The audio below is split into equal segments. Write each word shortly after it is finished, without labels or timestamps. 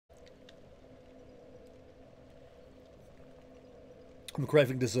I'm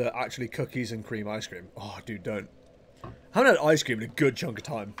craving dessert, actually cookies and cream ice cream. Oh, dude, don't. I haven't had ice cream in a good chunk of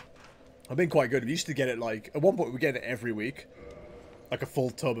time. I've been quite good. We used to get it like, at one point we were getting it every week. Like a full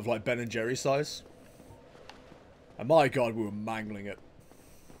tub of like Ben and Jerry size. And my god, we were mangling it.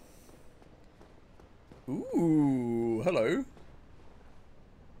 Ooh, hello.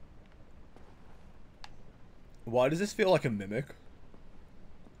 Why does this feel like a mimic?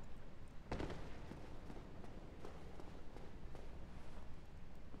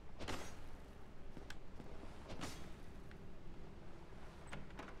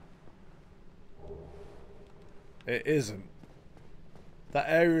 It isn't. That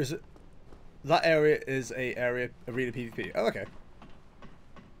area is a arena PvP. Oh, okay.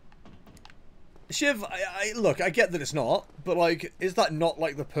 Shiv, look, I get that it's not, but like, is that not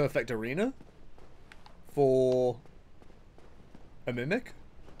like the perfect arena for a mimic?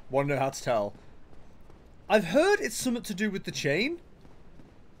 Want to know how to tell? I've heard it's something to do with the chain.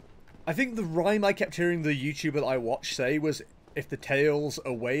 I think the rhyme I kept hearing the YouTuber that I watched say was, if the tail's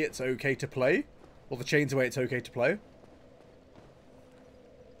away, it's okay to play. Or the chain's away, it's okay to play.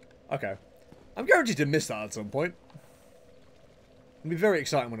 Okay. I'm guaranteed to miss that at some point. It'll be very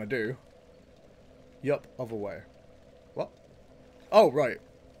exciting when I do. Yup, other way. What? Oh, right.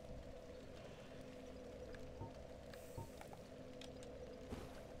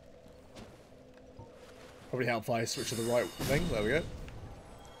 Probably help if I switch to the right thing. There we go.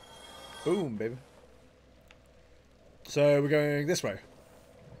 Boom, baby. So we're going this way.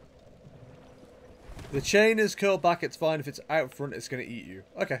 The chain is curled back, it's fine. If it's out front, it's going to eat you.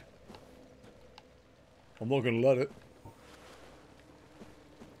 Okay. I'm not going to let it.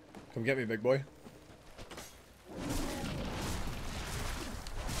 Come get me, big boy.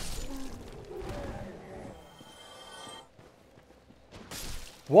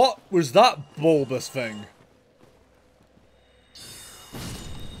 What was that bulbous thing?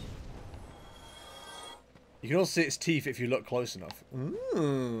 You can also see its teeth if you look close enough.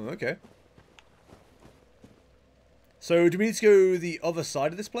 Ooh, okay. So, do we need to go the other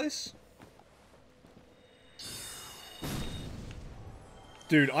side of this place?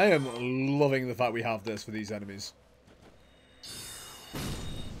 Dude, I am loving the fact we have this for these enemies.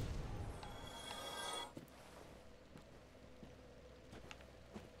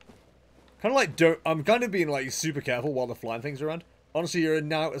 Kind of like, I'm kind of being like super careful while the flying things around. Honestly, you're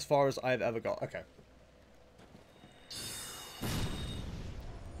now as far as I've ever got. Okay.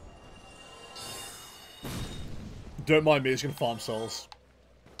 Don't mind me, it's going to farm souls.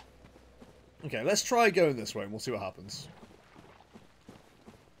 Okay, let's try going this way and we'll see what happens.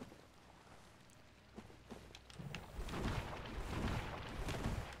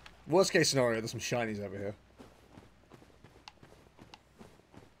 Worst case scenario, there's some shinies over here.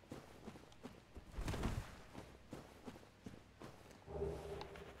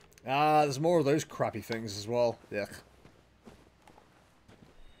 Ah, there's more of those crappy things as well. Yuck.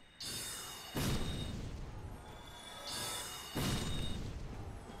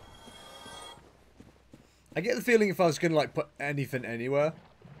 I get the feeling if I was going to, like, put anything anywhere,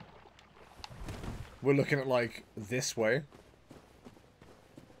 we're looking at, like, this way.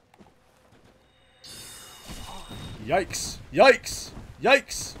 Yikes! Yikes!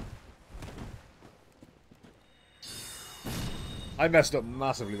 Yikes! I messed up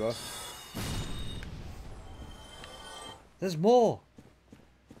massively, though. There's more!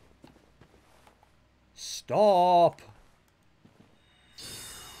 Stop!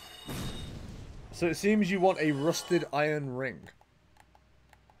 So it seems you want a rusted iron ring.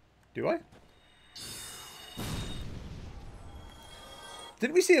 Do I?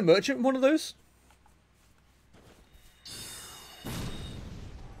 Didn't we see a merchant in one of those?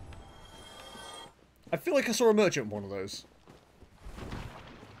 I feel like I saw a merchant in one of those.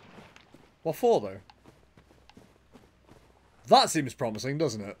 What for, though? That seems promising,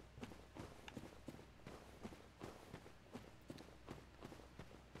 doesn't it?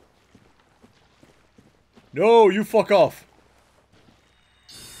 No, you fuck off.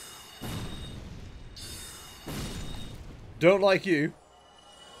 Don't like you.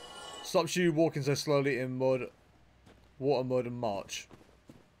 Stops you walking so slowly in mud, water, mud, and march.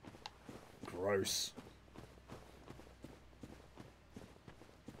 Gross.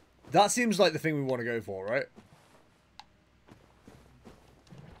 That seems like the thing we want to go for, right?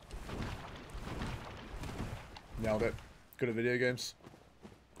 Nailed it. Good at video games.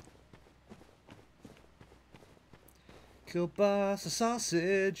 Kielbasa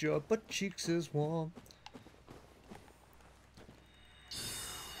sausage, your butt cheeks is warm.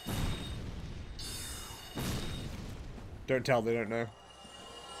 Don't tell, they don't know.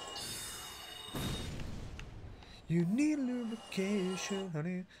 You need lubrication,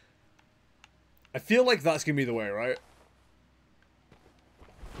 honey. I feel like that's gonna be the way, right?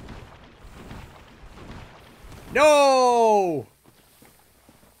 No!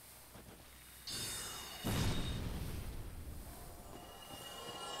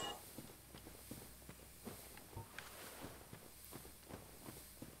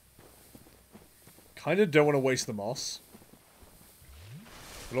 Kind of don't want to waste the moss.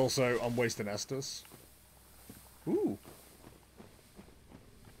 But also, I'm wasting Estus. Ooh.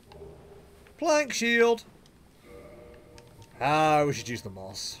 Plank shield! Ah, we should use the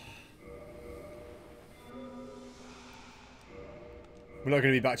moss. We're not going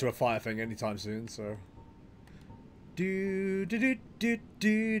to be back to a fire thing anytime soon, so... Do do do do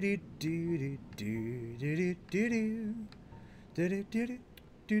do do do do do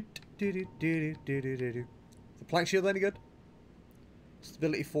do do do do. The plank shield any good?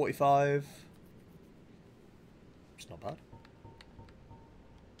 Stability 45. It's not bad.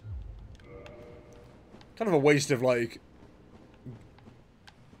 Kind of a waste of like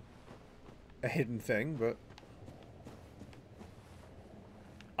a hidden thing, but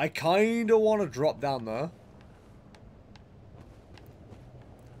I kind of want to drop down there.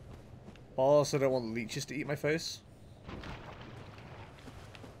 I also don't want leeches to eat my face.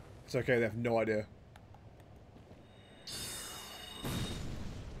 It's okay, they have no idea.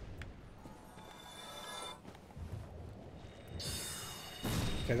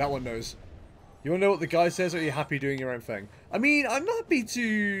 Okay, that one knows. You want to know what the guy says, or are you happy doing your own thing? I mean, I'm happy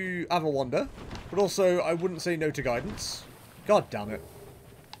to have a wander, but also I wouldn't say no to guidance. God damn it.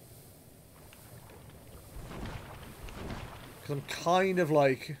 Because I'm kind of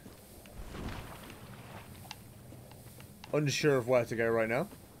like unsure of where to go right now.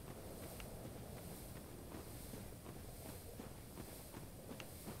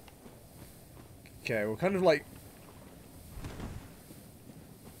 Okay, we're kind of like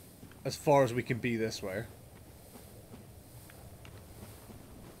as far as we can be this way.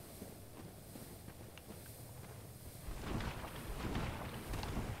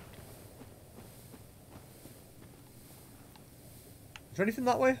 Is there anything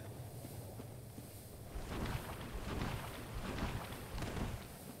that way?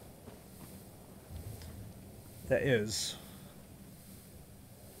 There is.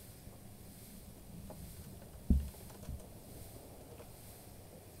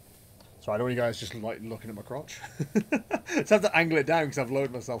 Sorry, I don't want you guys just like looking at my crotch. Just have to angle it down because I've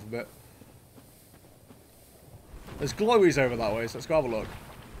lowered myself a bit. There's glowies over that way, so let's go have a look.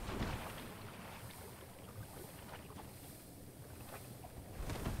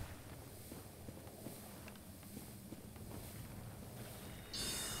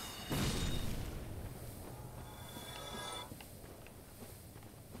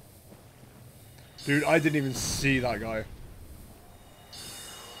 Dude, I didn't even see that guy.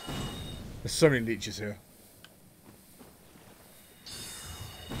 There's so many leeches here.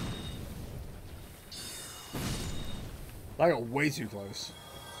 I got way too close.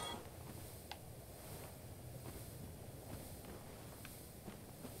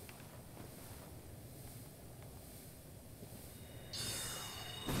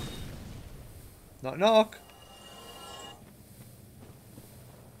 Knock knock.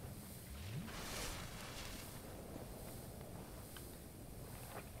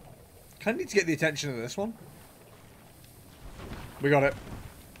 Kind of need to get the attention of this one. We got it.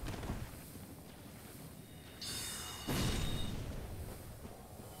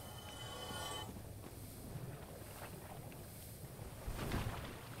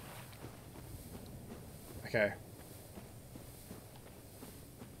 Okay.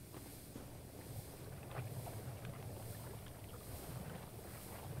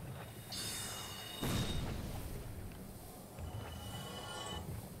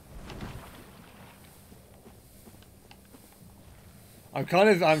 I'm kind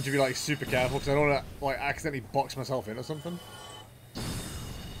of having to be like super careful because I don't want to like accidentally box myself in or something.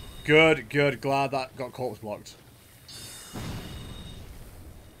 Good, good. Glad that got corpse blocked.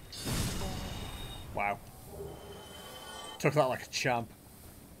 Wow. Took that like a champ.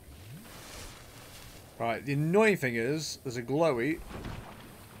 Right, the annoying thing is there's a glowy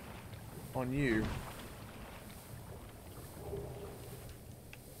on you.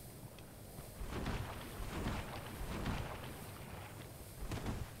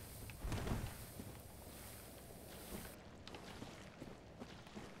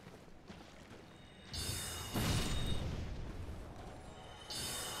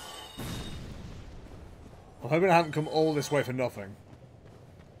 I'm hoping I haven't come all this way for nothing.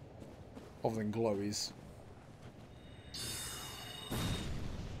 Other than glowies.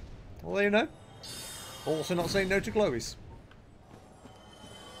 Well, there you know. Also not saying no to glowies.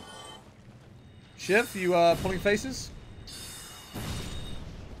 Shiv, you pulling faces?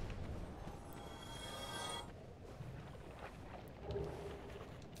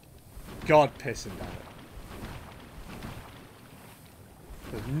 God pissing down it.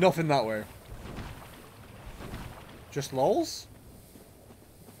 There's nothing that way. Just lols?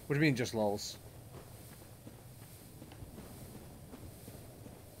 What do you mean just lols?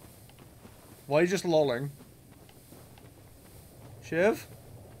 Why are you just lolling? Shiv?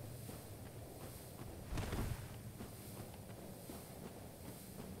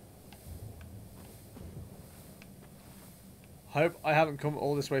 Hope I haven't come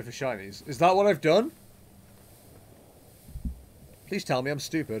all this way for shinies. Is that what I've done? Please tell me I'm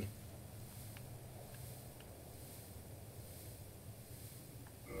stupid.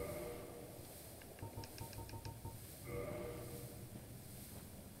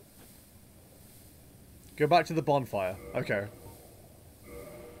 Go back to the bonfire. Okay.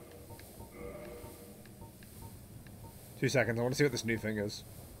 2 seconds. I want to see what this new thing is.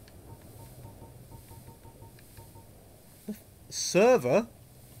 Server?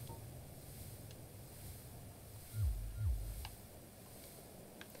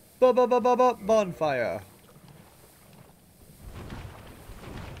 Bonfire.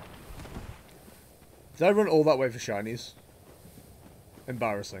 Did I run all that way for shinies?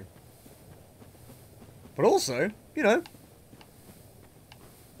 Embarrassing. But also, you know.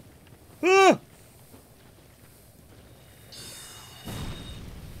 Ah!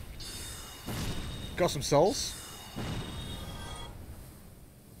 Got some souls.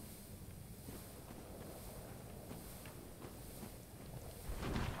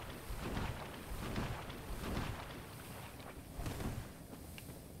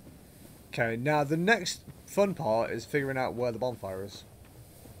 Okay, now the next fun part is figuring out where the bonfire is.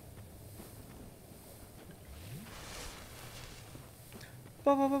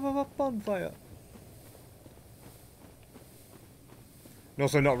 Bonfire. And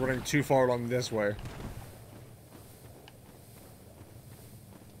also not running too far along this way.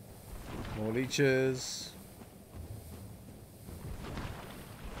 More leeches.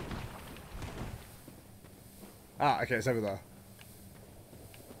 Ah, okay, it's over there.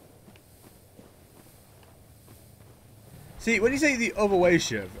 See, when you say the other way,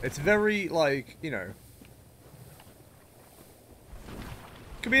 Shiv, it's very, like, you know...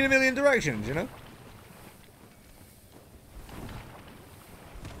 Could be in a million directions, you know?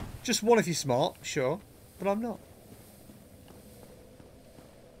 Just one if you're smart, sure. But I'm not.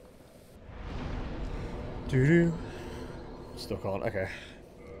 Doo-doo. Stuck on, okay.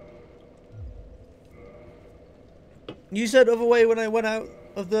 You said other way when I went out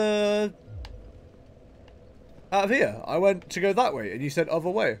of the... Out of here. I went to go that way, and you said other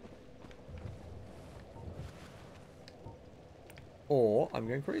way. Or I'm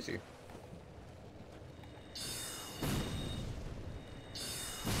going crazy.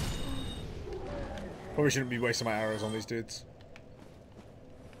 Probably shouldn't be wasting my arrows on these dudes.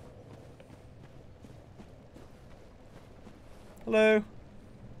 Hello.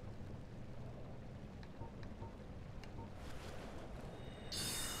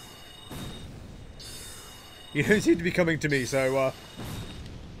 You don't seem to be coming to me, so,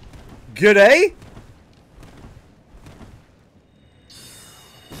 good day?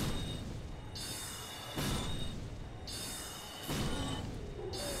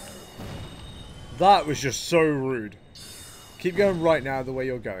 That was just so rude. Keep going right now the way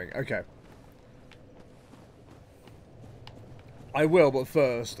you're going. Okay. I will, but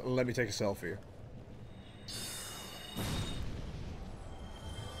first, let me take a selfie.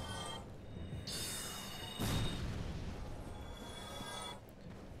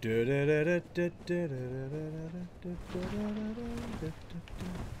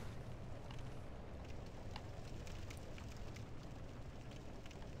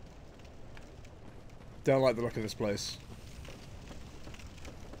 Don't like the look of this place.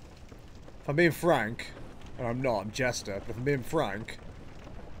 If I'm being frank, and I'm not, I'm Jester, but if I'm being frank,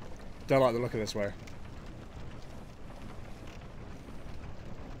 don't like the look of this way.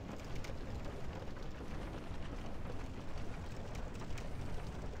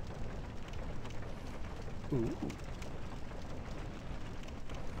 Ooh.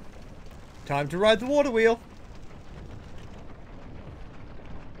 Time to ride the water wheel.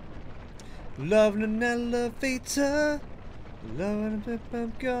 Loving an elevator. Loving a bip,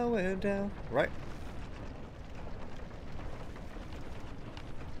 I'm going down. Right.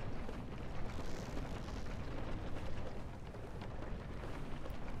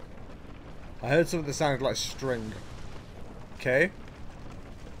 I heard something that sounded like string. Okay.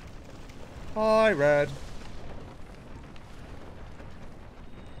 Hi, Red.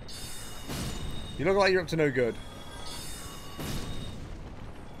 You look like you're up to no good.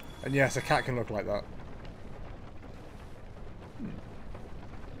 And yes, a cat can look like that.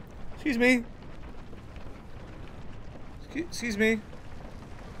 Excuse me. Excuse me.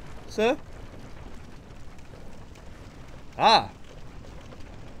 Sir? Ah!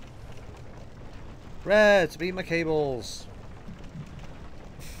 Red, speed my cables.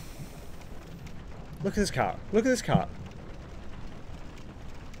 Look at this cat. Look at this cat.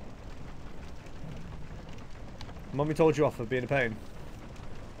 Mummy told you off for being a pain.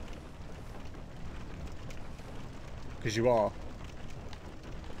 Because you are.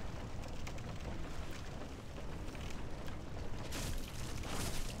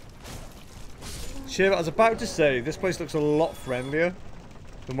 Shiv, I was about to say, this place looks a lot friendlier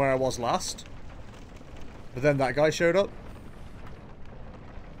than where I was last. But then that guy showed up.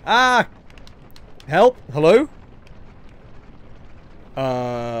 Ah! Help? Hello?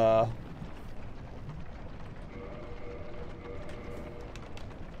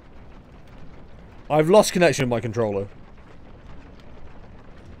 I've lost connection with my controller.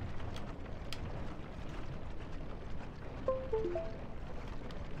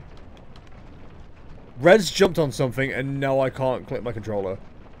 Red's jumped on something and now I can't click my controller.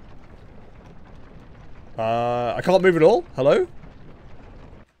 I can't move at all? Hello?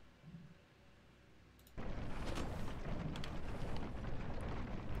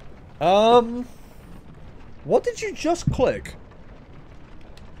 What did you just click?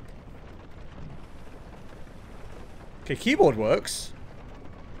 Okay, keyboard works.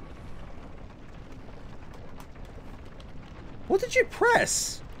 What did you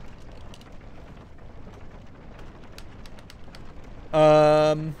press?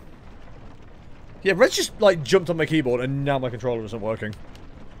 Yeah, Red's just, like, jumped on my keyboard and now my controller isn't working.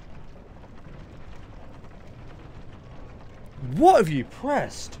 What have you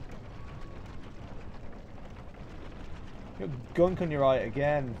pressed? Got gunk on your eye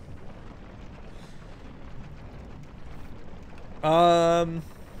again. Yeah,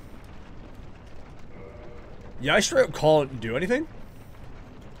 I straight up can't do anything.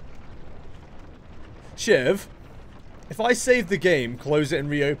 Shiv, if I save the game, close it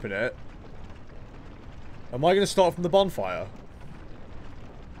and reopen it, am I going to start from the bonfire?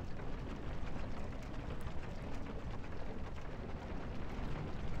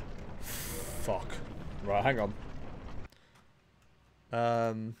 Fuck. Right, hang on.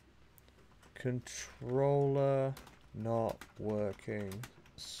 Controller not working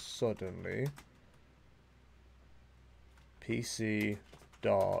suddenly. PC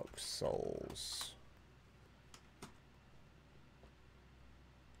Dark Souls.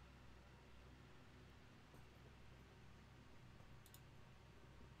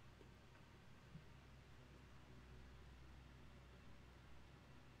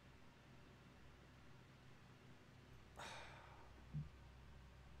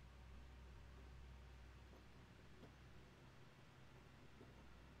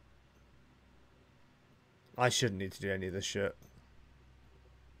 I shouldn't need to do any of this shit.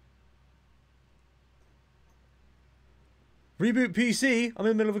 Reboot PC? I'm in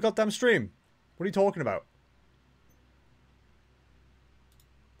the middle of a goddamn stream. What are you talking about?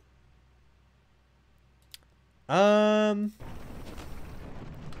 I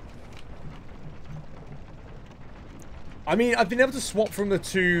mean, I've been able to swap from the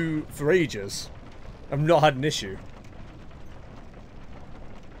two for ages. I've not had an issue.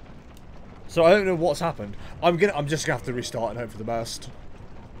 So I don't know what's happened. I'm just gonna have to restart and hope for the best.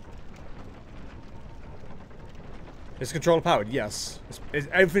 Is controller powered? Yes.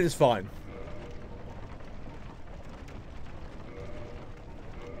 Everything is fine.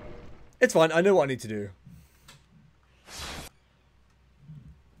 It's fine. I know what I need to do.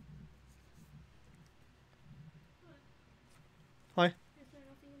 Hi.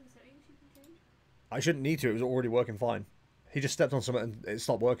 I shouldn't need to. It was already working fine. He just stepped on something and it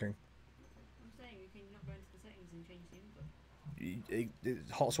stopped working. I'm saying you can not go into the settings and change the input. It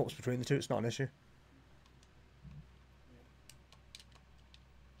hot swaps between the two. It's not an issue.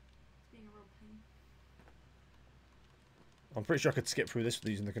 It's being a real pain. I'm pretty sure I could skip through this with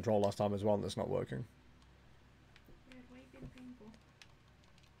using the control last time as well, and it's not working. Yeah, why are you being painful?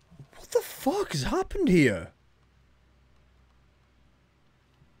 What the fuck has happened here?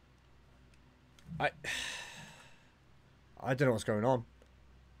 I don't know what's going on. Have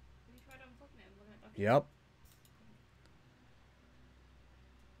you tried unplugging it and plugging it back in? Yep.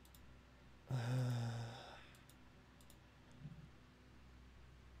 Is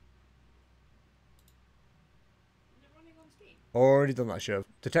it running on Steam? Already done that, Shiv.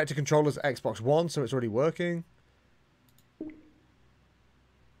 Detector controllers Xbox One, so it's already working.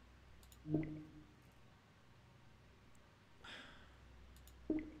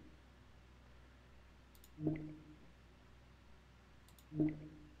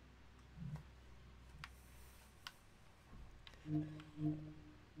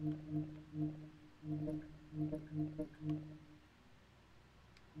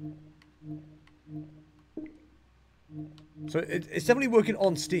 So it's definitely working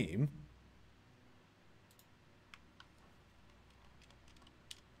on Steam.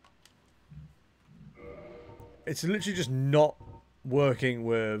 It's literally just not working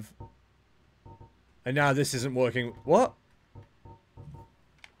with... And now this isn't working. What?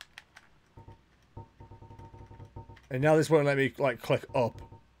 And now this won't let me, like, click up.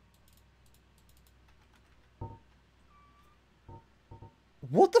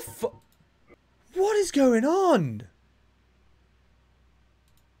 What the fu... What is going on?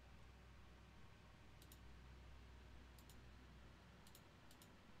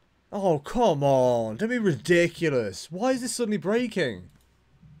 Oh, come on. Don't be ridiculous. Why is this suddenly breaking?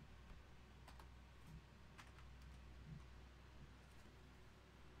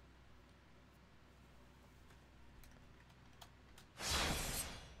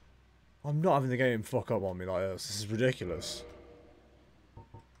 I'm not having the game fuck up on me like this. This is ridiculous.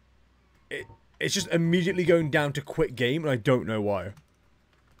 It's just immediately going down to quit game, and I don't know why.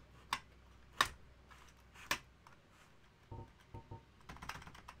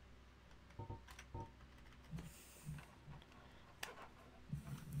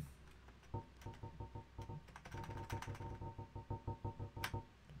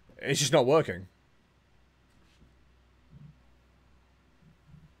 It's just not working.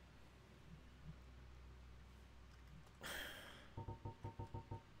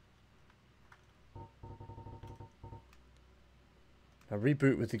 Now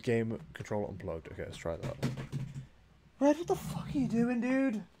reboot with the game controller unplugged. Okay, let's try that. Red, what the fuck are you doing,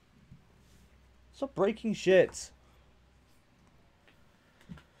 dude? Stop breaking shit.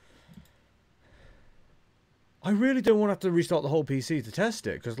 I really don't want to have to restart the whole PC to test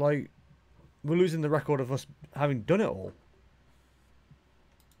it, because, like, we're losing the record of us having done it all.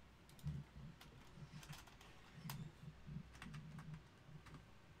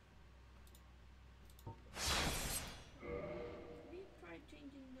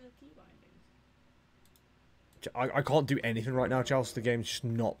 I can't do anything right now, Chelsea. The game's just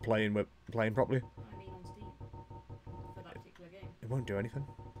not playing properly. I mean on Steam. For that particular game. It won't do anything.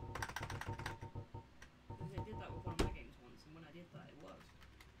 Because it did that with one of my games once, and when I did that, it worked.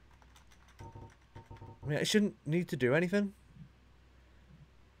 I mean, it shouldn't need to do anything.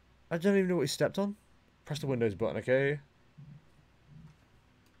 I don't even know what he stepped on. Press the Windows button, okay?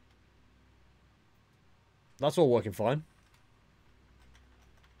 That's all working fine.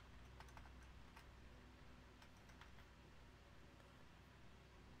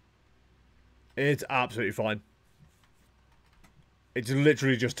 It's absolutely fine. It's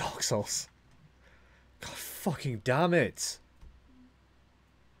literally just Dark Souls. God fucking damn it.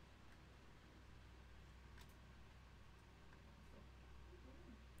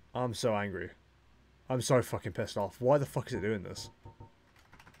 I'm so angry. I'm so fucking pissed off. Why the fuck is it doing this?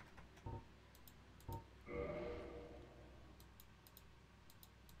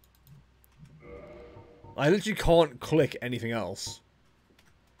 I literally can't click anything else.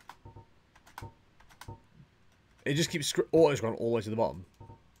 It just keeps auto-scrolling all the way to the bottom.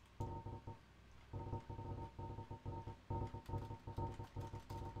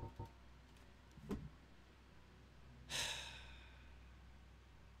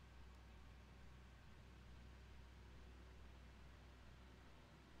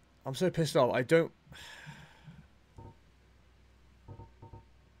 I'm so pissed off. I don't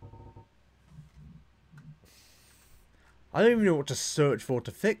even know what to search for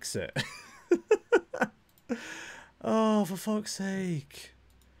to fix it. Oh, for fuck's sake.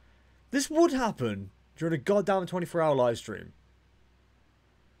 This would happen during a goddamn 24-hour live stream.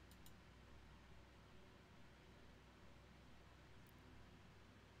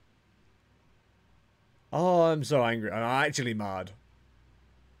 Oh, I'm so angry. I'm actually mad.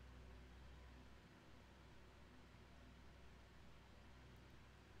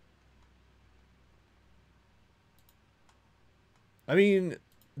 I mean,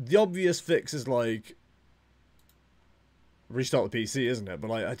 the obvious fix is like restart the PC, isn't it? But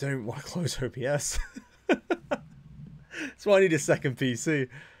like, I don't want to close OBS. That's why I need a second PC.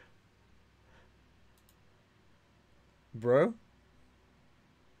 Bro?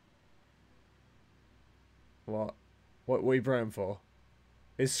 What? What are you praying for?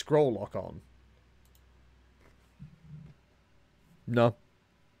 Is scroll lock on? No.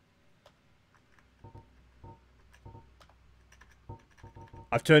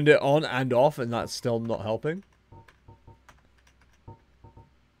 I've turned it on and off, and that's still not helping.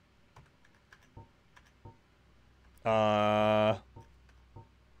 I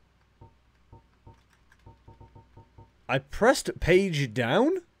pressed page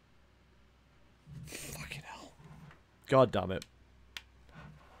down? Fucking hell. God damn it.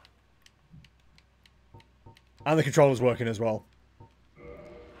 And the controller's working as well.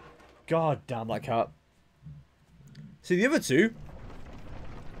 God damn that cat. See, the other two...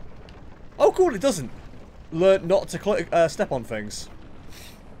 Oh, cool, it doesn't. Learn not to click, step on things.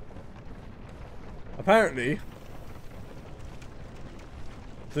 Apparently,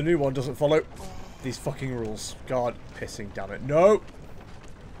 the new one doesn't follow these fucking rules. God, pissing, damn it. No!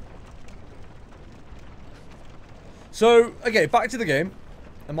 So, okay, back to the game.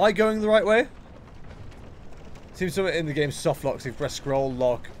 Am I going the right way? Seems something in the game soft locks if you press scroll,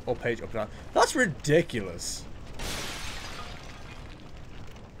 lock, or page up and down. That's ridiculous.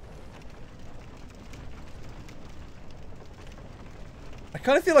 I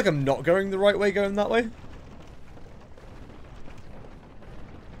kind of feel like I'm not going the right way going that way.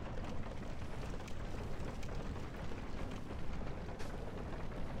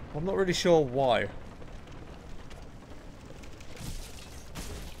 I'm not really sure why.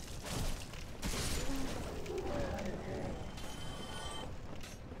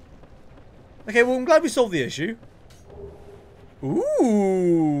 Okay, well, I'm glad we solved the issue.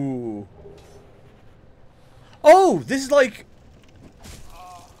 Ooh. Oh, this is like...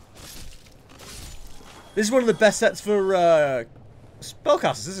 This is one of the best sets for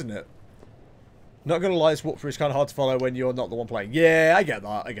spellcasters, isn't it? Not gonna lie, this walkthrough is kind of hard to follow when you're not the one playing. Yeah, I get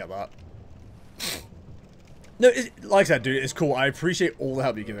that. I get that. No, like I said, dude, it's cool. I appreciate all the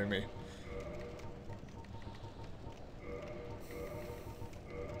help you're giving me.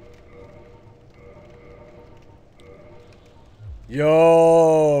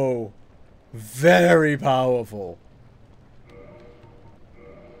 Yo! Very powerful.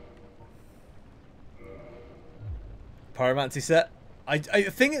 Pyromancy set. I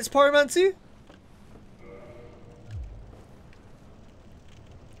think it's Pyromancy.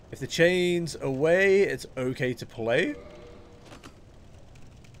 If the chain's away, it's okay to play.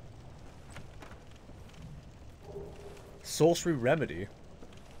 Sorcery remedy.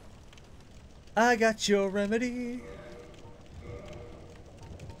 I got your remedy.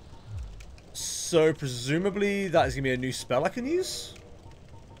 So presumably that is going to be a new spell I can use.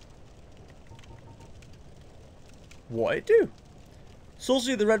 What it do?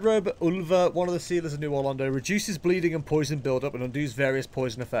 Sorcery of the Red Robe, Ulva, one of the sealers of New Orlando, reduces bleeding and poison buildup and undoes various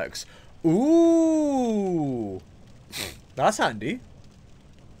poison effects. Ooh! That's handy.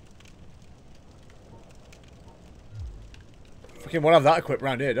 Fucking want to have that equipped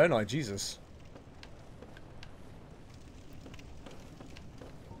around here, don't I? Jesus.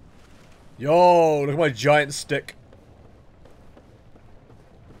 Yo, look at my giant stick.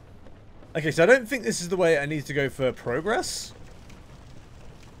 Okay, so I don't think this is the way I need to go for progress.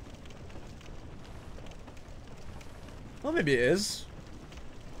 Well, maybe it is.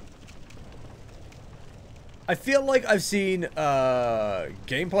 I feel like I've seen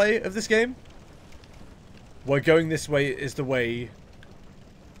gameplay of this game where going this way is the way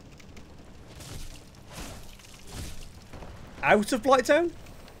out of Blighttown.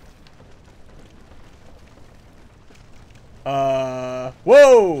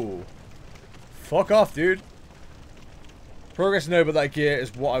 Whoa! Fuck off, dude. Progress no, but that gear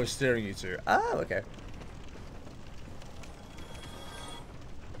is what I was steering you to. Ah, okay.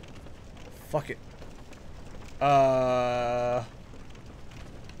 Fuck it.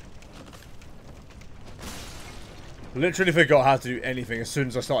 Literally forgot how to do anything as soon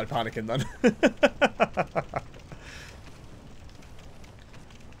as I started panicking then.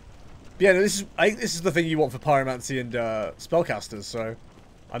 Yeah, no, I think this is the thing you want for pyromancy and spellcasters, so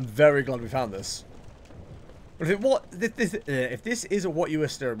I'm very glad we found this. But if this isn't what you were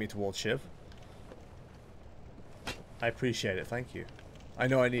steering me towards, Shiv, I appreciate it, thank you. I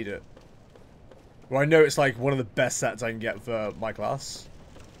know I need it. Well, I know it's like one of the best sets I can get for my class.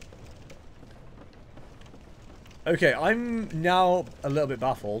 Okay, I'm now a little bit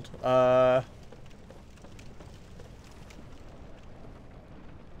baffled.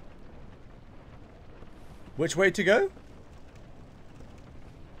 Which way to go?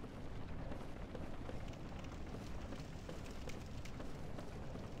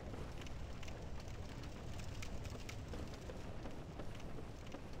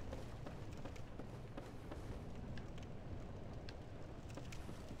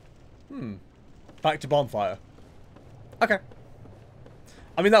 Back to bonfire. Okay.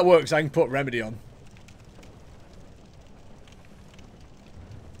 I mean, that works. I can put Remedy on.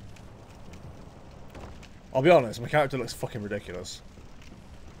 I'll be honest, my character looks fucking ridiculous.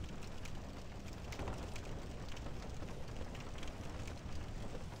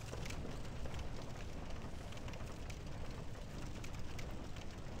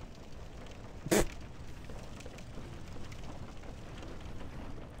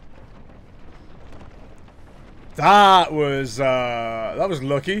 That was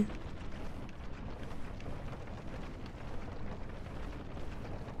lucky.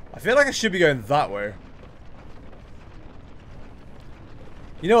 I feel like I should be going that way.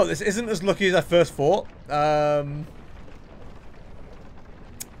 You know what? This isn't as lucky as I first thought.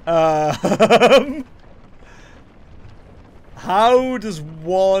 How does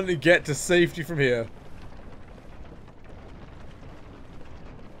one get to safety from here?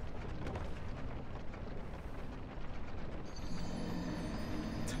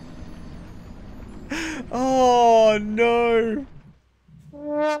 Oh no!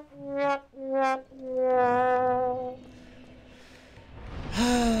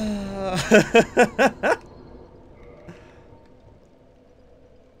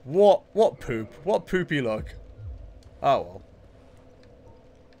 What poop? What poopy look? Oh well.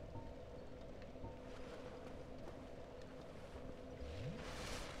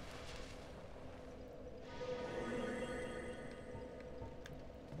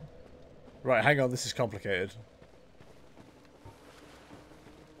 Right, hang on, this is complicated.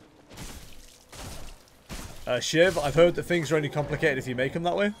 Shiv, I've heard that things are only complicated if you make them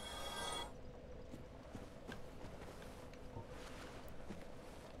that way.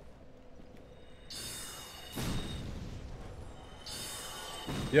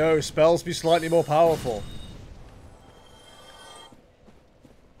 Yo, spells be slightly more powerful.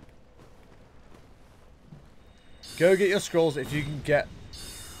 Go get your scrolls if you can get...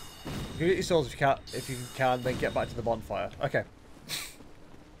 Go get your souls if you can, then get back to the bonfire. Okay.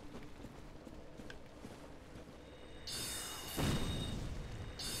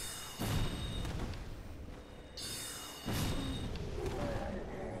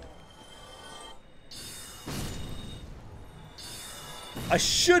 I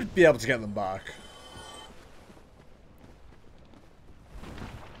should be able to get them back.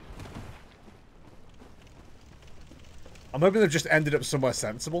 I'm hoping they've just ended up somewhere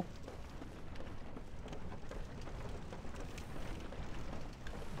sensible.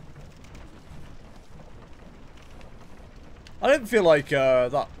 I don't feel like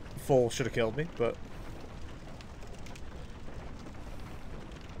that fall should have killed me, but...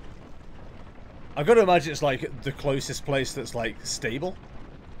 I've got to imagine it's like the closest place that's like stable.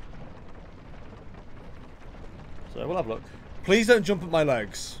 So we'll have a look. Please don't jump at my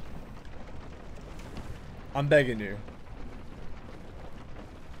legs. I'm begging you.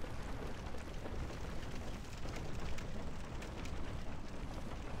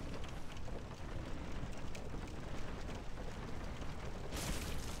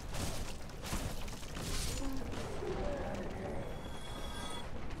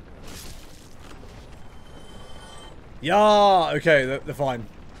 Yeah, okay, they're fine.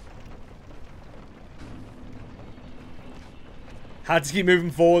 Had to keep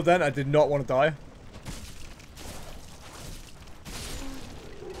moving forward then. I did not want to die.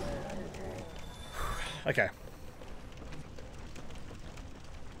 Okay.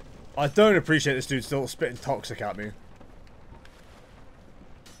 I don't appreciate this dude still spitting toxic at me.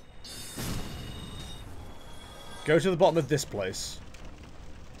 Go to the bottom of this place.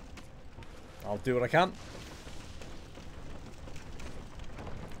 I'll do what I can.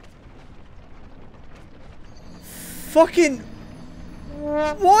 Fucking...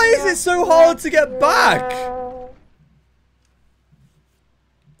 Why is it so hard to get back?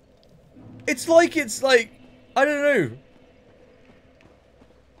 It's like, I don't know.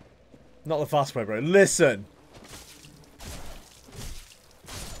 Not the fast way, bro. Listen.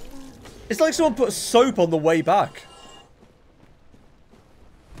 It's like someone put soap on the way back.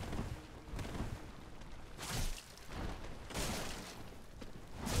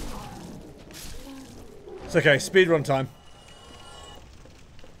 It's okay, speedrun time.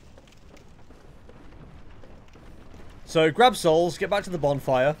 So, grab souls, get back to the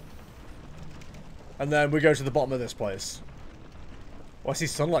bonfire. And then we go to the bottom of this place. Oh, I see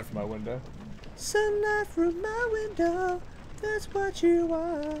sunlight from my window. Sunlight from my window, that's what you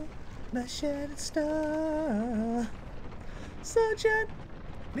are. My shining star. Sunshine,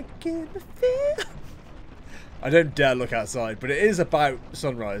 making me feel... I don't dare look outside, but it is about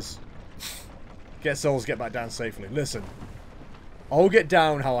sunrise. Get souls, get back down safely. Listen, I'll get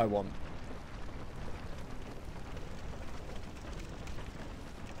down how I want.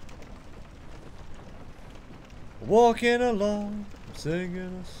 Walking along,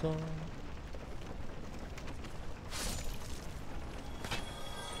 singing a song.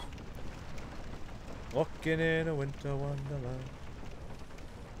 Walking in a winter wonderland.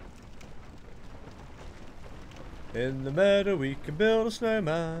 In the meadow we can build a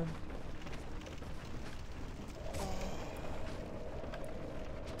snowman.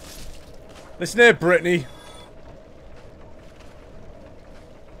 Listen here, Brittany.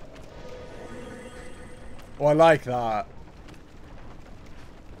 Oh, I like that.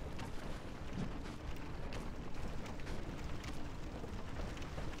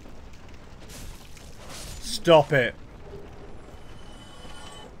 Stop it.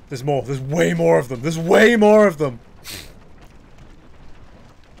 There's more. There's way more of them. There's way more of them.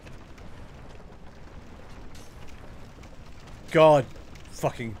 God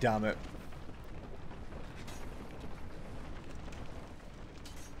fucking damn it.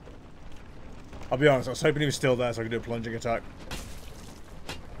 I'll be honest, I was hoping he was still there so I could do a plunging attack.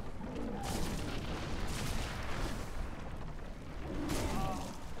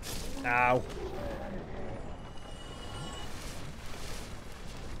 Ow.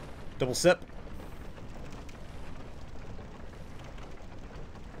 Double sip.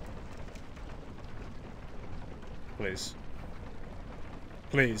 Please.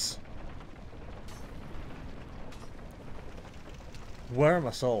 Please. Where are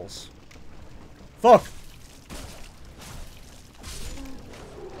my souls? Fuck!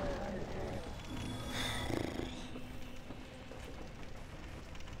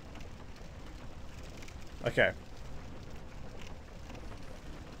 Okay.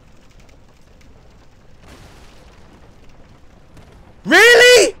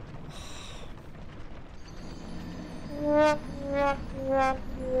 Really?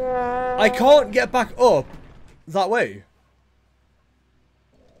 I can't get back up that way.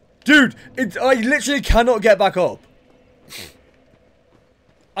 Dude, I literally cannot get back up.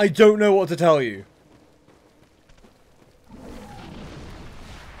 I don't know what to tell you.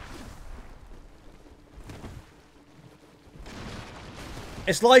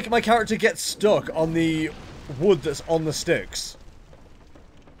 It's like my character gets stuck on the wood that's on the sticks.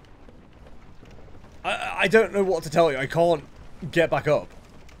 I don't know what to tell you. I can't get back up.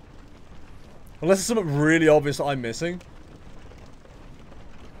 Unless it's something really obvious that I'm missing.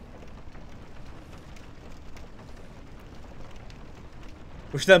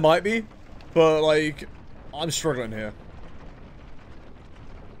 Which there might be, but like, I'm struggling here.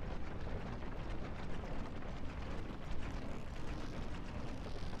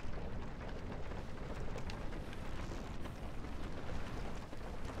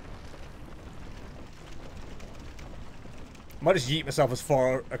 I might just yeet myself as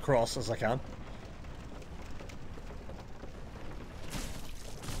far across as I can.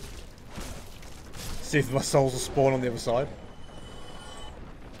 See if my souls will spawn on the other side.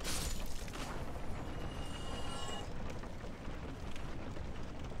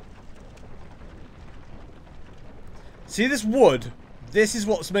 See this wood? This is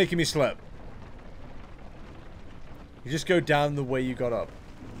what's making me slip. You just go down the way you got up.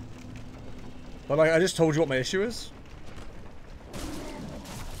 But like, I just told you what my issue is.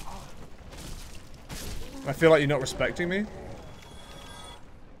 I feel like you're not respecting me.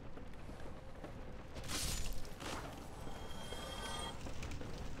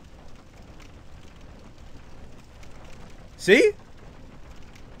 See?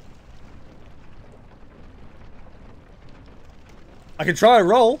 I can try a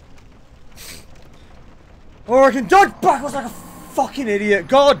roll. Or I can dodge backwards like a fucking idiot.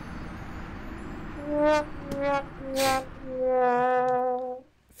 God!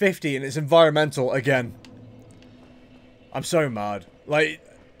 50 and it's environmental again. I'm so mad. Like,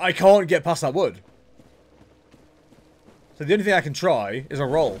 I can't get past that wood. So the only thing I can try is a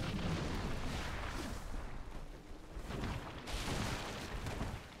roll.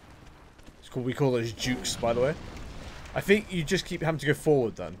 It's cool. We call those jukes, by the way. I think you just keep having to go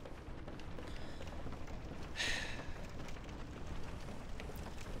forward then.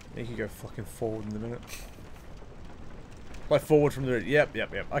 You can go fucking forward in a minute. Like forward from the... Yep.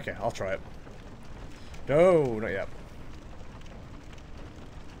 Okay, I'll try it. No, not yet.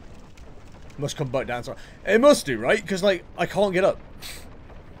 Must come back down. So it must do, right? Because, like, I can't get up.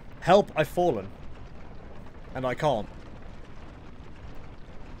 Help, I've fallen. And I can't.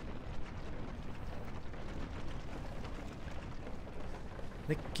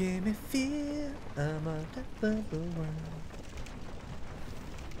 Making me feel I'm on top of the world.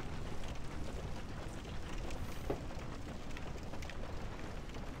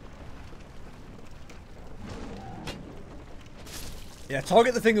 Yeah,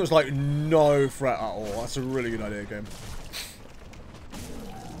 target the thing that was like no threat at all. That's a really good idea, game.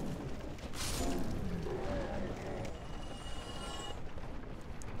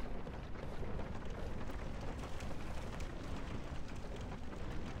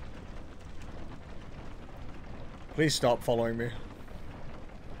 Please stop following me.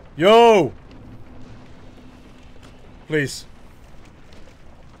 Yo! Please.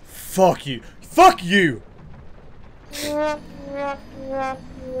 Fuck you. Fuck you! I'm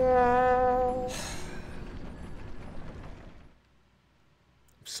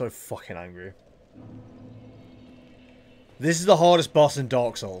so fucking angry. This is the hardest boss in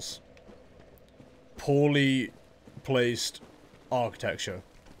Dark Souls. Poorly placed architecture.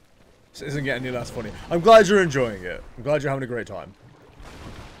 This isn't getting any less funny. I'm glad you're enjoying it. I'm glad you're having a great time.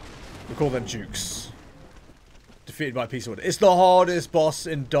 We call them Jukes. Defeated by a piece of wood. It's the hardest boss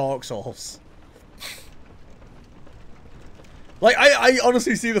in Dark Souls. Like, I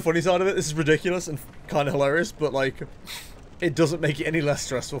honestly see the funny side of it. This is ridiculous and kind of hilarious, but, like, it doesn't make it any less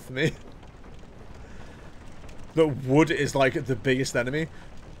stressful for me. That wood is, like, the biggest enemy.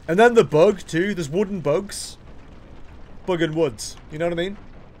 And then the bug, too. There's wooden bugs. Bug and woods. You know what I mean?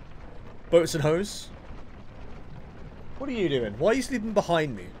 Boats and hose. What are you doing? Why are you sleeping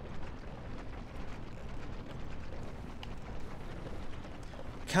behind me?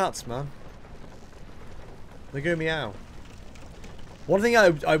 Cats, man. They go meow. One thing I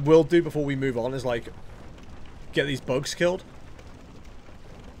will do before we move on is, like, get these bugs killed.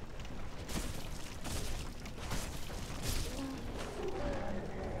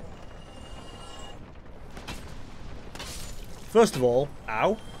 First of all,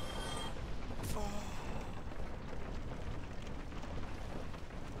 ow.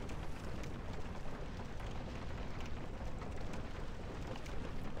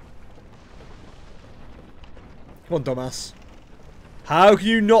 Come on, dumbass. How can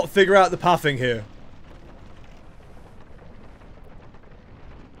you not figure out the pathing here?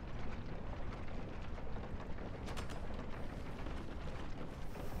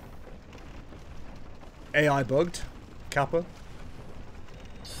 AI bugged. Kappa.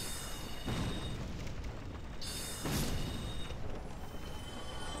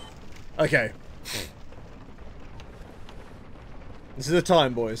 Okay. This is the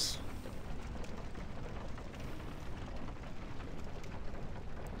time, boys.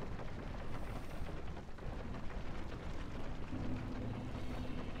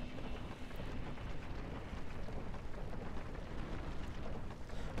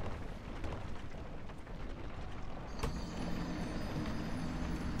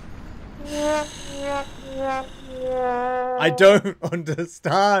 I don't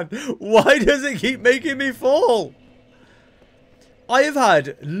understand. Why does it keep making me fall? I have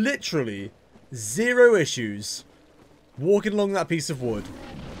had literally 0 issues walking along that piece of wood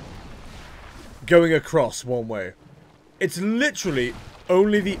going across one way. It's literally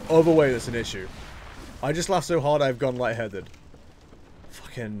only the other way that's an issue. I just laughed so hard I've gone lightheaded.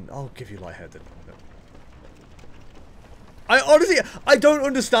 Fucking, I'll give you lightheaded. I don't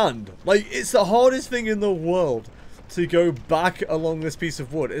understand. Like, it's the hardest thing in the world to go back along this piece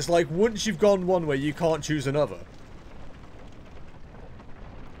of wood. It's like, once you've gone one way, you can't choose another.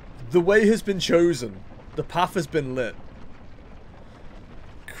 The way has been chosen. The path has been lit.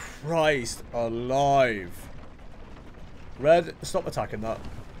 Christ alive. Red, stop attacking that.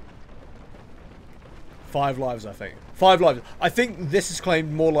 5 lives, I think. 5 lives. I think this has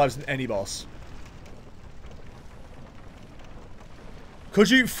claimed more lives than any boss. Could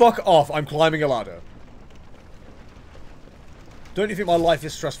you fuck off? I'm climbing a ladder. Don't you think my life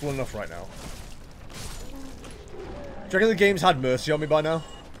is stressful enough right now? Do you reckon the game's had mercy on me by now?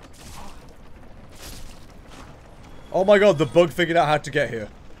 Oh my god, the bug figured out how to get here.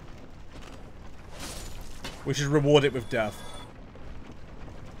 We should reward it with death.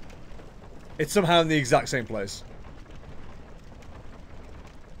 It's somehow in the exact same place.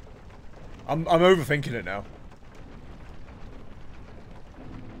 I'm overthinking it now.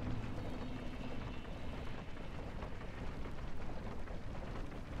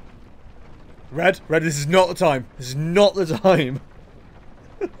 Red, this is not the time. This is not the time.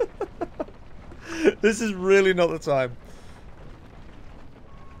 This is really not the time.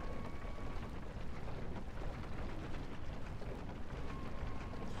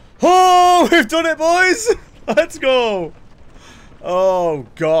 Oh, we've done it, boys! Let's go! Oh,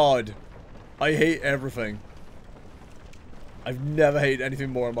 God. I hate everything. I've never hated anything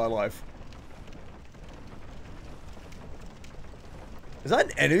more in my life. Is that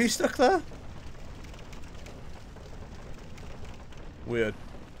an enemy stuck there? Weird.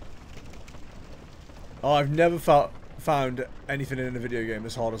 Oh, I've never felt found anything in a video game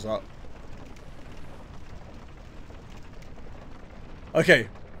as hard as that. Okay,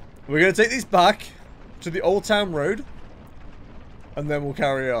 we're going to take these back to the Old Town Road, and then we'll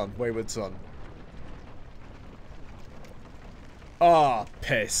carry on, Wayward Son. Ah,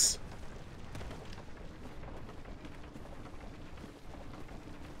 piss.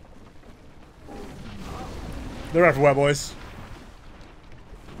 They're everywhere, boys.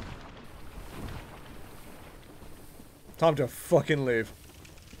 Time to fucking leave.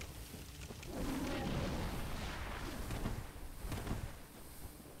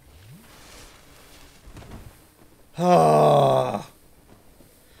 Ah.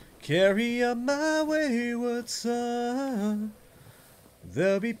 Carry on my wayward son.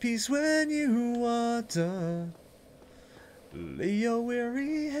 There'll be peace when you are done. Lay your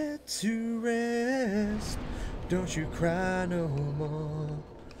weary head to rest. Don't you cry no more.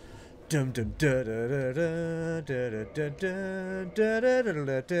 Dum dum da da da da da da da da da da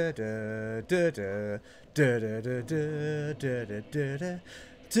da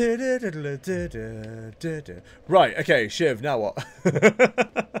da da. Right, okay, Shiv, now what?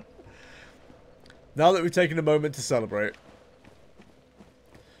 Now that we've taken a moment to celebrate.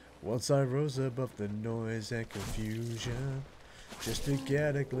 Once I rose above the noise and confusion, just to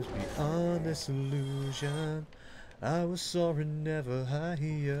get a glimpse beyond this illusion. I was soaring ever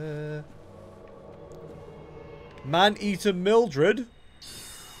higher. Man-eater Mildred.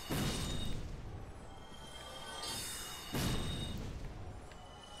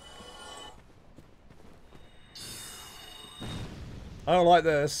 I don't like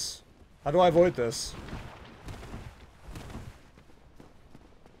this. How do I avoid this?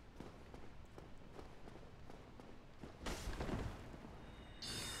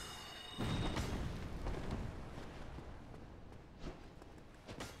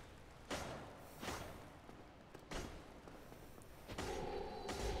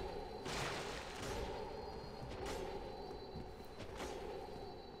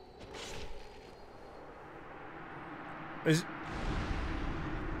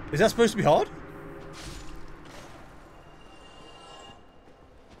 Is that supposed to be hard?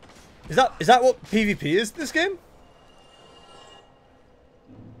 Is that what PvP is this game?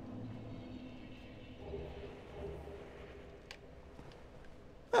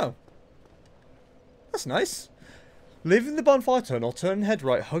 Oh. That's nice. Leaving the bonfire tunnel, turn head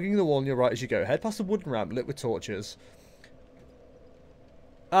right, hugging the wall on your right as you go. Head past the wooden ramp lit with torches.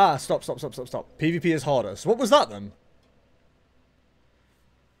 Ah, stop. PvP is harder. So what was that then?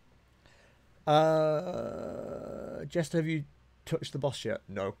 Jester, have you touched the boss yet?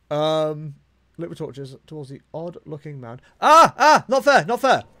 No. Lit with torches towards the odd-looking mound. Ah! Not fair!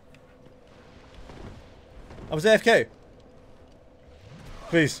 I was AFK.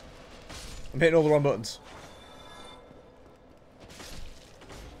 Please. I'm hitting all the wrong buttons.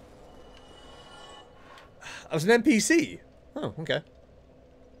 I was an NPC. Oh, okay.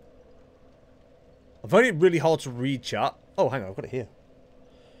 I find it really hard to read chat. Oh, hang on, I've got it here.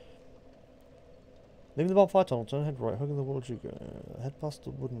 Leaving the bonfire tunnel, turn head right, hugging the wall, head past the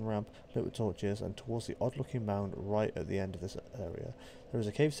wooden ramp lit with torches and towards the odd-looking mound right at the end of this area. There is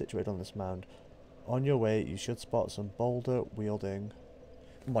a cave situated on this mound. On your way, you should spot some boulder wielding.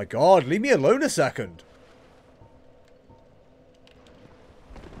 Oh my god, leave me alone a second!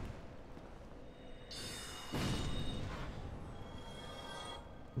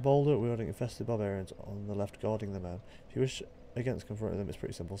 Boulder wielding infested barbarians on the left guarding the mound. If you wish against confronting them, it's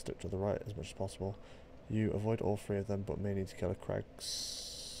pretty simple. Stick to the right as much as possible. You avoid all three of them, but may need to kill a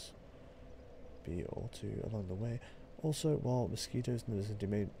Crag's bee or two along the way. Also, while mosquitoes in the vicinity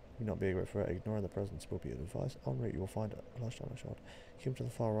may not be a great threat, ignoring the presence will be advised. En route, you will find a large diamond shard. Keep to the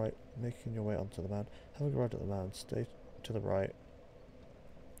far right, making your way onto the mound. Have a ride at the mound. Stay to the right.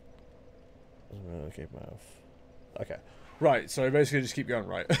 Okay, mouth. Okay. Right, so basically just keep going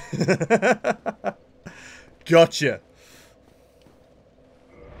right. Gotcha.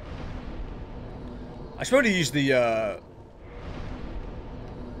 I should probably use these other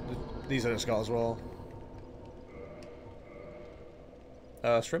skulls as well.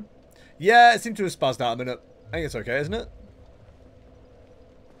 Shrimp? Yeah, it seemed to have spazzed out a minute. I think it's okay, isn't it?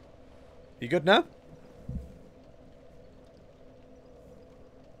 You good now?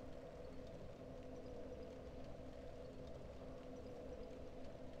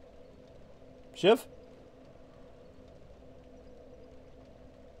 Shiv?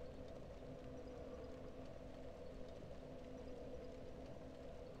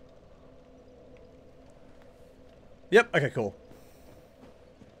 Yep, okay, cool.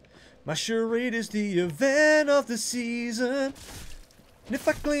 My charade is the event of the season. And if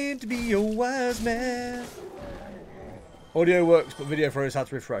I claim to be a wise man, Audio works, but video froze, had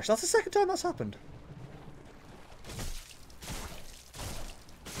to refresh. That's the second time that's happened.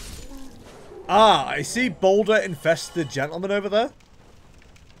 Ah, I see Boulder infested gentleman over there.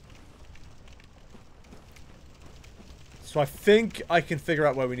 So I think I can figure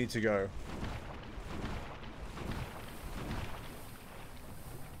out where we need to go.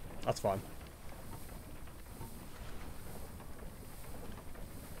 That's fine.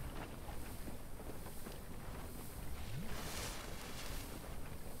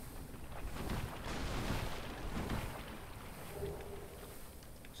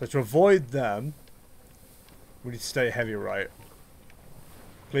 So to avoid them, we need to stay heavy right.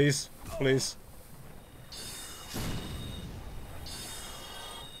 Please, please.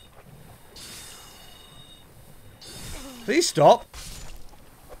 Please stop.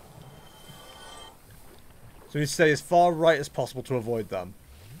 So we need to stay as far right as possible to avoid them.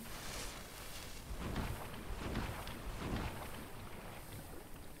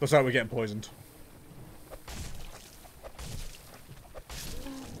 Looks like we're getting poisoned.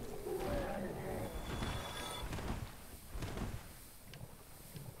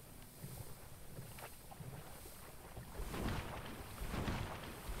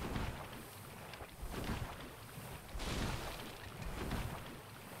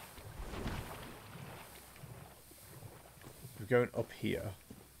 Going up here.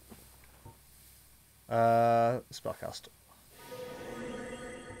 Spellcast.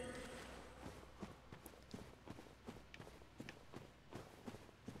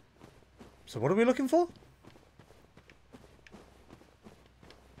 So what are we looking for?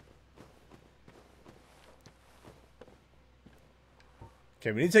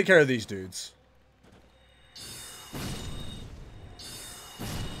 Okay, we need to take care of these dudes.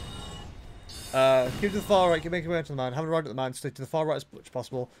 Keep to the far right, keep making your way to the mine. Haven't arrived at the mine, stay to the far right as much as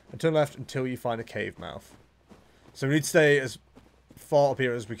possible, and turn left until you find a cave mouth. So we need to stay as far up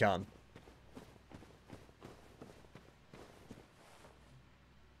here as we can.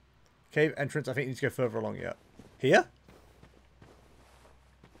 Cave entrance, I think you need to go further along yet. Here?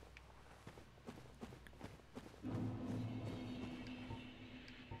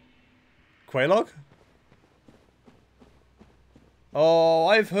 Quaylog? Oh,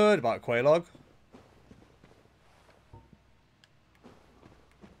 I've heard about Quaylog.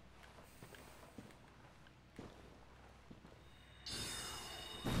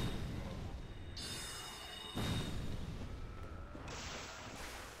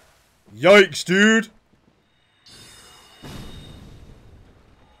 Yikes, dude!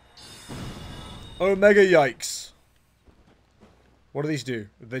 Omega yikes. What do these do?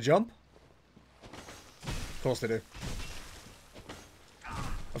 Do they jump? Of course they do.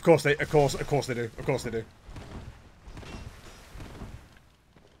 Of course they do. Of course they do.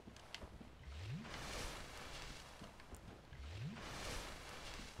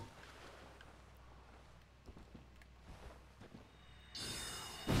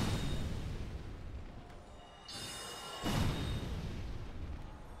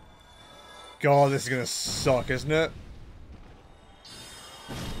 God, this is gonna suck, isn't it?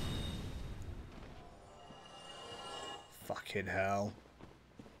 Fucking hell.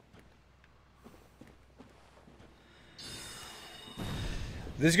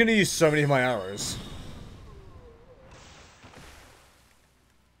 This is gonna use so many of my arrows.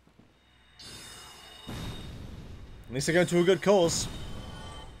 At least they're going to a good cause.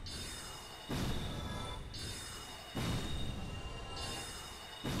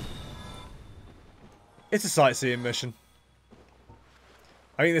 It's a sightseeing mission.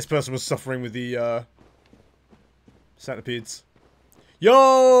 I think this person was suffering with the centipedes.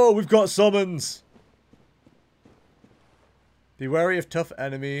 Yo, we've got summons. Be wary of tough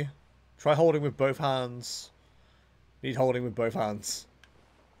enemy. Try holding with both hands. Need holding with both hands.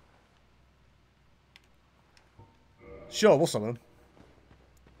 Sure, we'll summon him.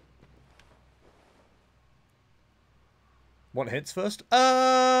 Want hits first?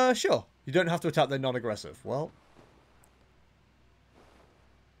 Sure. You don't have to attack, they're non-aggressive. Well.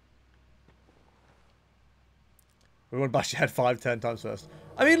 We want to bash your head 5-10 times first.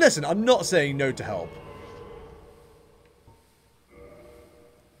 I mean, listen, I'm not saying no to help.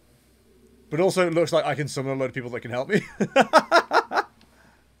 But also, it looks like I can summon a load of people that can help me.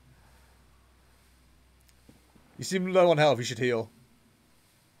 You seem low on health, you should heal.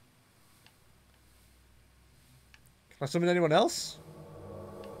 Can I summon anyone else?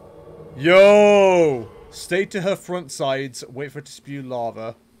 Yo! Stay to her front sides, wait for it to spew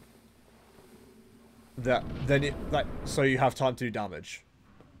lava. So you have time to do damage.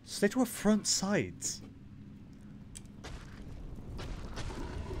 Stay to her front sides.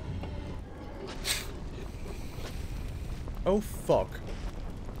 Oh, fuck.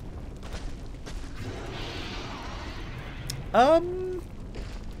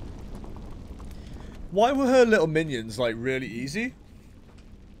 Why were her little minions, like, really easy?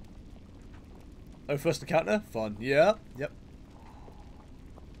 Oh, first to counter? Fun. Yeah. Yep.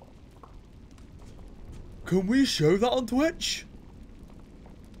 Can we show that on Twitch?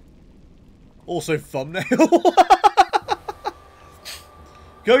 Also, thumbnail.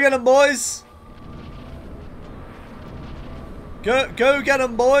 Go get them, boys. Go get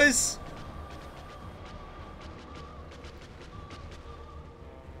them, boys.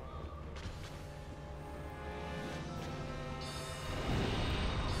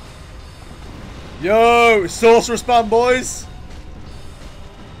 Yo, sorcerer spam, boys.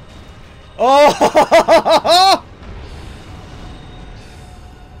 Oh!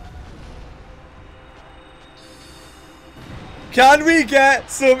 Can we get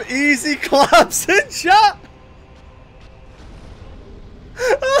some easy claps in chat?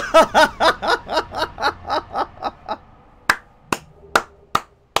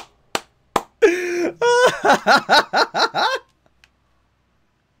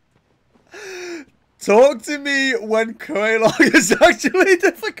 Talk to me when Koelog is actually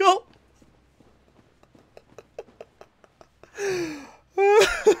difficult.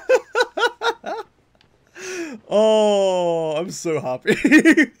 Oh, I'm so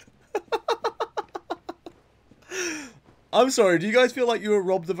happy. I'm sorry, do you guys feel like you were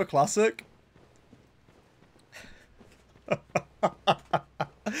robbed of a classic?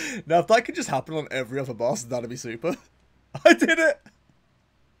 Now, if that could just happen on every other boss, that'd be super. I did it!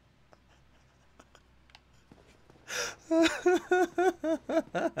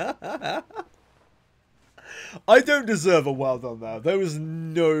 I don't deserve a well done there. There was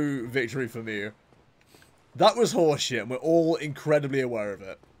no victory for me. That was horseshit, and we're all incredibly aware of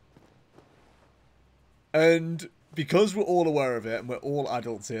it. And because we're all aware of it, and we're all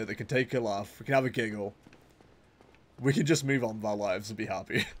adults here that can take a laugh, we can have a giggle, we can just move on with our lives and be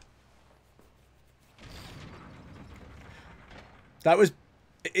happy. That was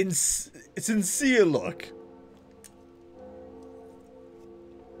sincere look.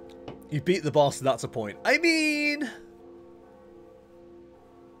 You beat the boss, that's a point. I mean...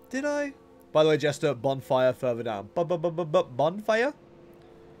 Did I? By the way, Jester, bonfire further down. Bonfire? It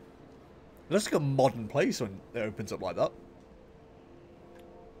looks like a modern place when it opens up like that.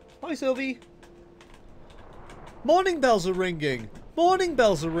 Hi, Sylvie. Morning bells are ringing. Morning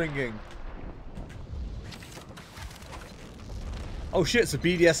bells are ringing. Oh shit, it's a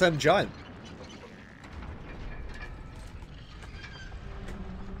BDSM giant.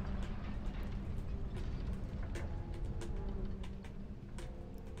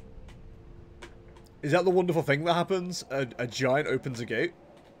 Is that the wonderful thing that happens? A giant opens a gate?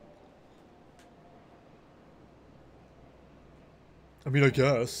 I mean, I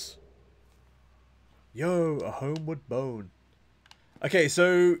guess. Yo, a homeward bone. Okay,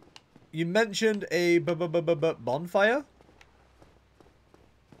 so you mentioned a bonfire?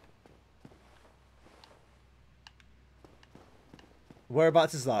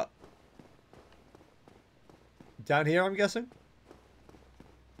 Whereabouts is that? Down here, I'm guessing?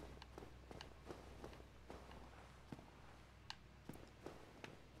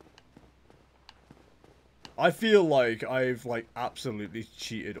 I feel like I've, like, absolutely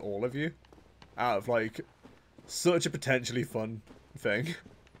cheated all of you out of, like, such a potentially fun thing.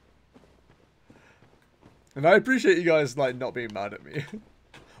 And I appreciate you guys, like, not being mad at me.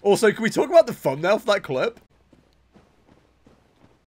 Also, can we talk about the thumbnail for that clip?